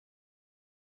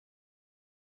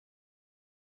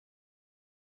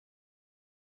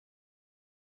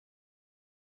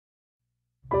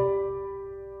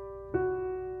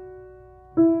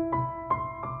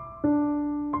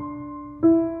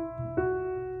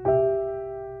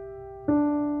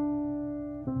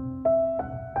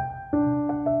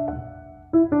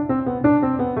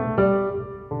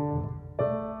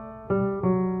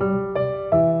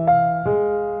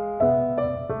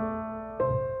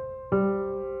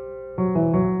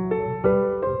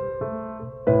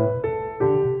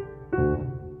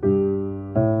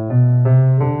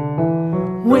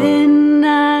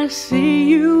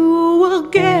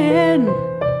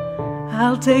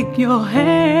take your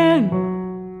hand,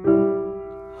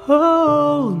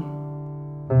 hold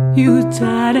you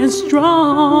tight and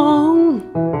strong.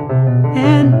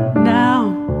 And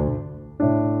now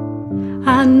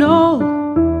I know,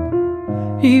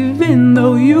 even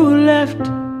though you left,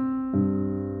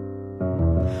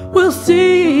 we'll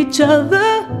see each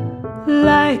other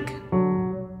like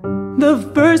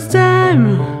the first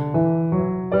time.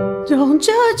 Don't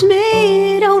judge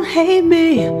me, don't hate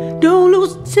me, don't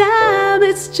lose time,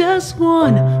 it's just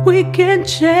one we can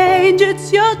change,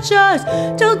 it's your choice.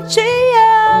 Don't cheat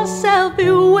yourself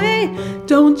away.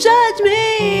 Don't judge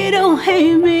me, don't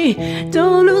hate me,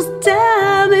 don't lose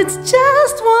time, it's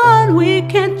just one we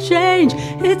can change,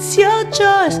 it's your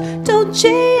choice. Don't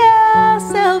cheat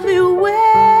yourself away.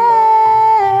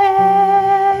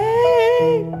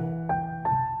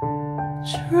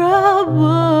 Trouble.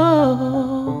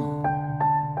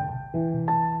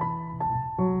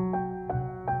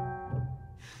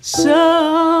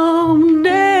 Someday,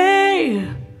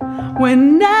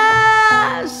 when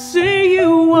I see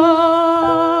you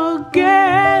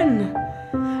again,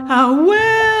 I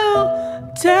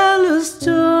will tell a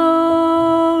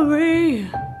story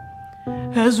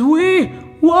as we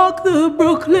walk the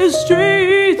Booklyn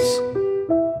streets.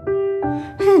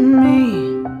 And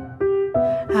me,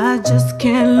 I just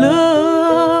can't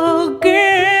look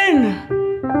in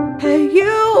at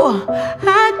you.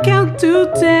 I count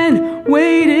to 10,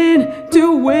 waiting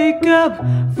to wake up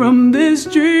from this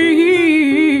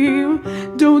dream.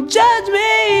 Don't judge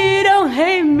me, don't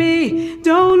hate me,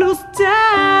 don't lose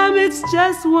time, it's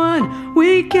just one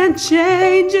we can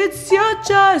change, it's your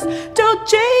choice. Don't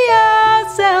cheat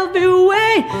yourself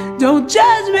away. Don't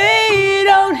judge me,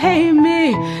 don't hate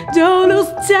me, don't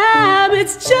lose time,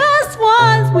 it's just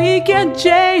one we can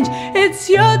change, it's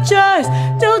your choice.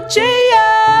 Don't cheat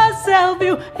yourself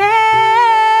away.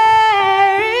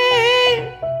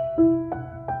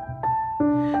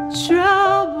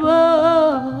 Trouble.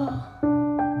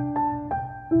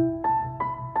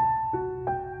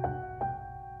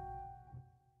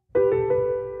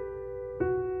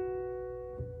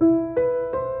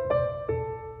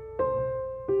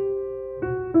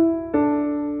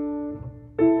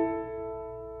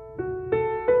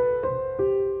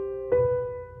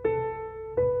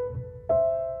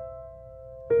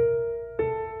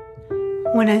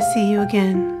 When I see you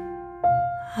again,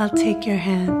 I'll take your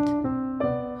hand,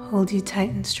 hold you tight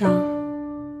and strong.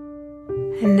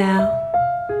 And now,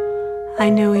 I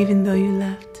know even though you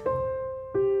left,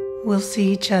 we'll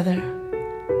see each other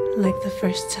like the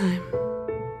first time.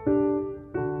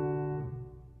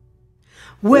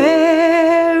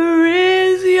 Where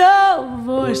is your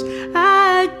voice?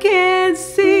 I can't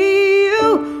see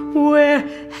you. Where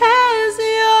has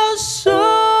your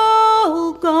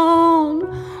soul gone?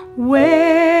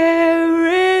 Where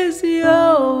is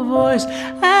your voice?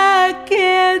 I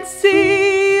can't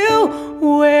see you.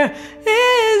 Where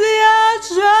is your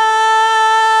soul?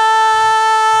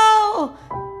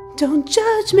 Don't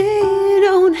judge me,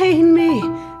 don't hate me,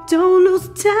 don't lose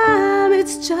time,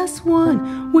 it's just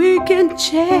one we can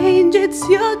change, it's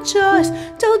your choice.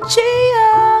 Don't cheat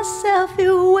yourself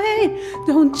away.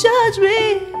 Don't judge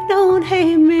me, don't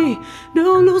hate me,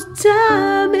 don't lose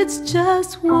time, it's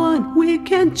just one we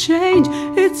can change,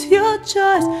 it's your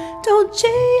choice. Don't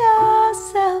cheat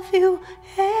yourself, you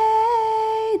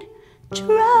hate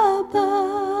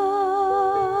trouble.